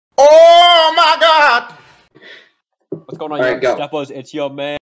What's going on, All right, young go. steppas? It's your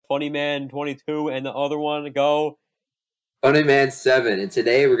man, Funny Man 22, and the other one, go. Funny Man 7, and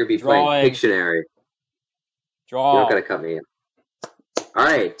today we're gonna be playing Pictionary. Draw. You're not gonna cut me in. All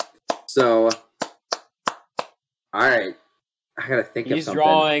right, so, all right, I gotta think of He's something.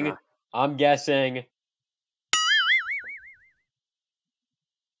 drawing. I'm guessing.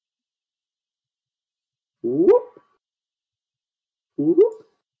 Whoop. Whoop.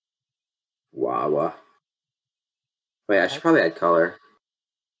 Wawa. Wait, I should probably add color.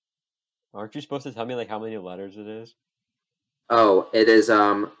 Aren't you supposed to tell me like how many letters it is? Oh, it is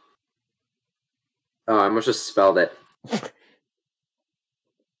oh, I almost just spelled it.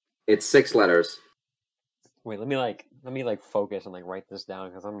 It's 6 letters. Wait, let me focus and like write this down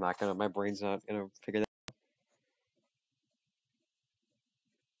because I'm not gonna. My brain's not gonna figure that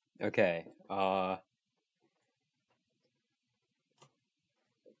out. Okay.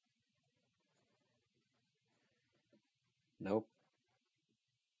 Nope.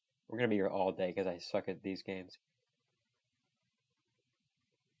 We're gonna be here all day because I suck at these games.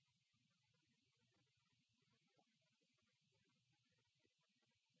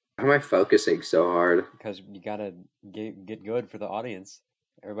 Why am I focusing so hard? Because you gotta get good for the audience.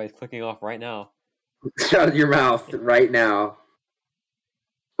 Everybody's clicking off right now. Shut your mouth right now.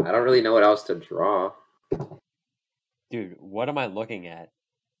 I don't really know what else to draw. Dude, what am I looking at?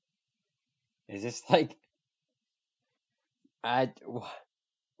 Is this like... It's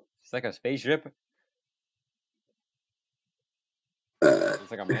like a spaceship? It's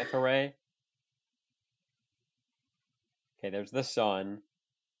like a manta ray? Okay, there's the sun,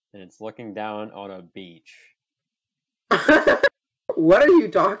 and it's looking down on a beach. What are you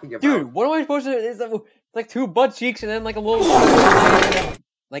talking about? Dude, what am I supposed to... It's like 2 butt cheeks and then like a little...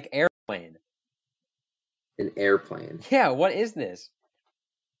 like airplane. An airplane. Yeah, what is this?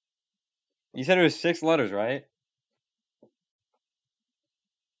 You said it was 6 letters, right?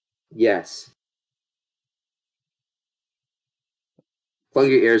 Yes. Plug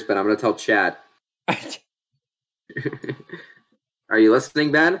your ears, Ben. I'm going to tell Chad. Are you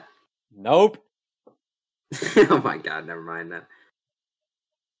listening, Ben? Nope. Oh my god, never mind that.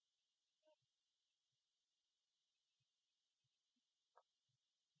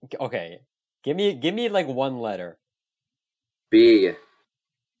 Okay. Give me like 1 letter. B.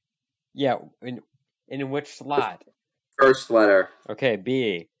 Yeah, in which slot? First letter. Okay,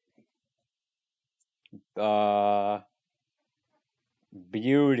 B.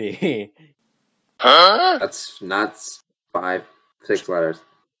 Beauty. Huh? That's not 5, 6 letters.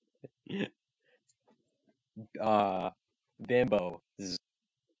 Bimbo. Z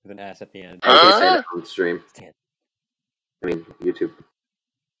with an S at the end. I can't say that on stream. Damn. I mean, YouTube.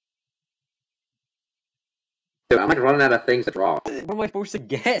 Dude, I'm like running out of things to draw. What am I supposed to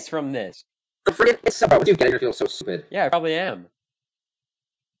guess from this? Forget it's about you getting to feel so stupid. Yeah, I probably am.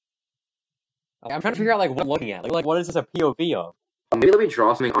 I'm trying to figure out like what I'm looking at. Like what is this a POV of? Maybe let me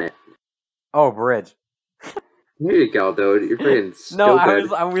draw something on it. Oh, bridge. There you go, dude. You're freaking stupid. No, I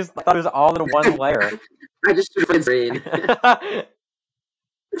thought it was all in 1 layer. I just freaking brain.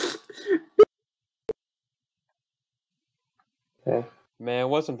 Okay. Man,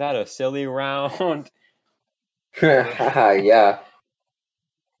 wasn't that a silly round? Yeah.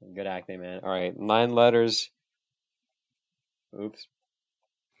 Good acting, man. All right, 9 letters. Oops.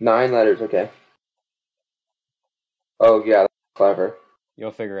 9 letters, okay. Oh, yeah, that's clever.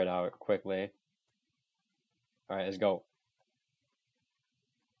 You'll figure it out quickly. All right, let's go.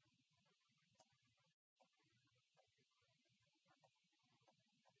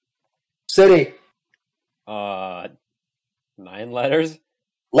 City. 9 letters.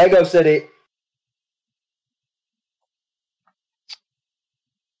 Lego City.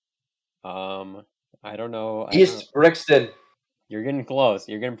 I don't know. East Brixton. You're getting close.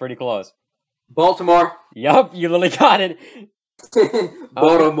 You're getting pretty close. Baltimore. Yup, you literally got it.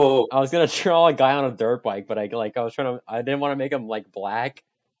 Baltimore. I was gonna draw a guy on a dirt bike, but I didn't want to make him like black,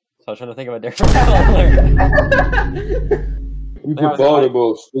 so I was trying to think of a different color.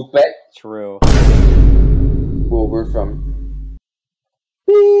 Baltimore, stupid. True. Well, we're from.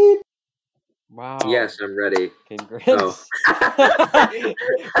 Beep. Wow. Yes, I'm ready. Congrats. Oh.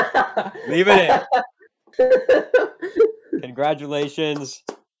 Leave it in. Congratulations.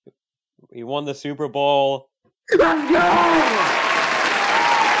 We won the Super Bowl. Let's go!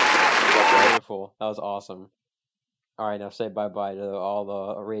 Beautiful. That was awesome. All right, now say bye-bye to all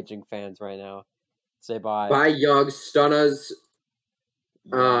the raging fans right now. Say bye. Bye, young stunners.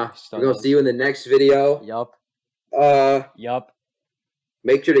 We're gonna see you in the next video. Yup. Yup.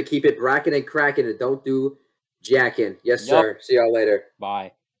 Make sure to keep it bracking and cracking and don't do jacking. Yes, sir. See y'all later.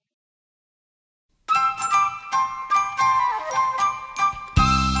 Bye.